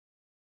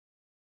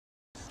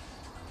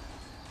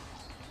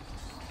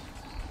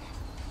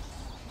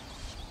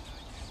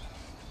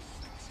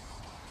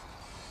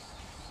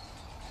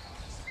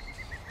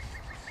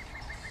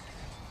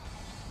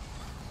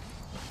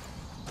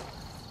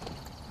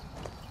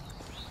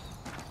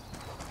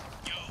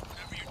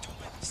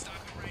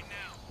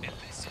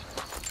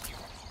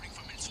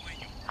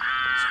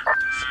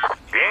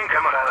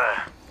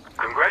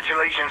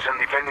Congratulations on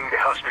defending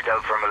the hospital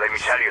from a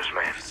Emisarios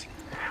man.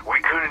 We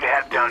couldn't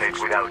have done it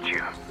without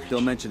you.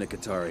 Don't mention it,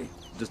 Qatari.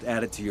 Just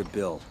add it to your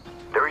bill.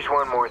 There is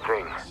one more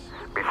thing.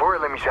 Before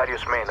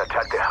Emisarios man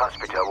attacked the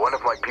hospital, one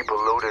of my people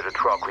loaded a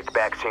truck with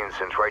vaccines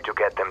and tried to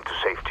get them to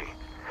safety.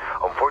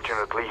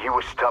 Unfortunately, he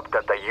was stopped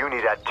at the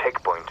Unidad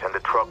checkpoint and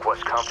the truck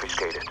was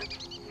confiscated.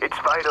 It's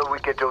vital we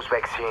get those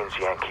vaccines,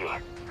 Yankee.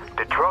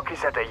 The truck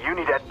is at the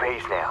Unidad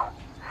base now.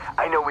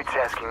 I know it's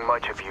asking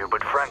much of you,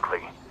 but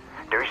frankly,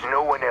 there is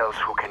no one else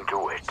who can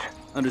do it.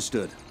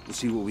 Understood. We'll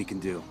see what we can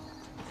do.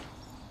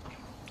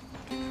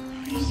 Their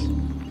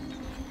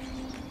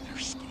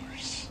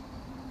scars.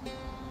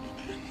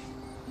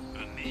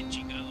 An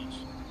aging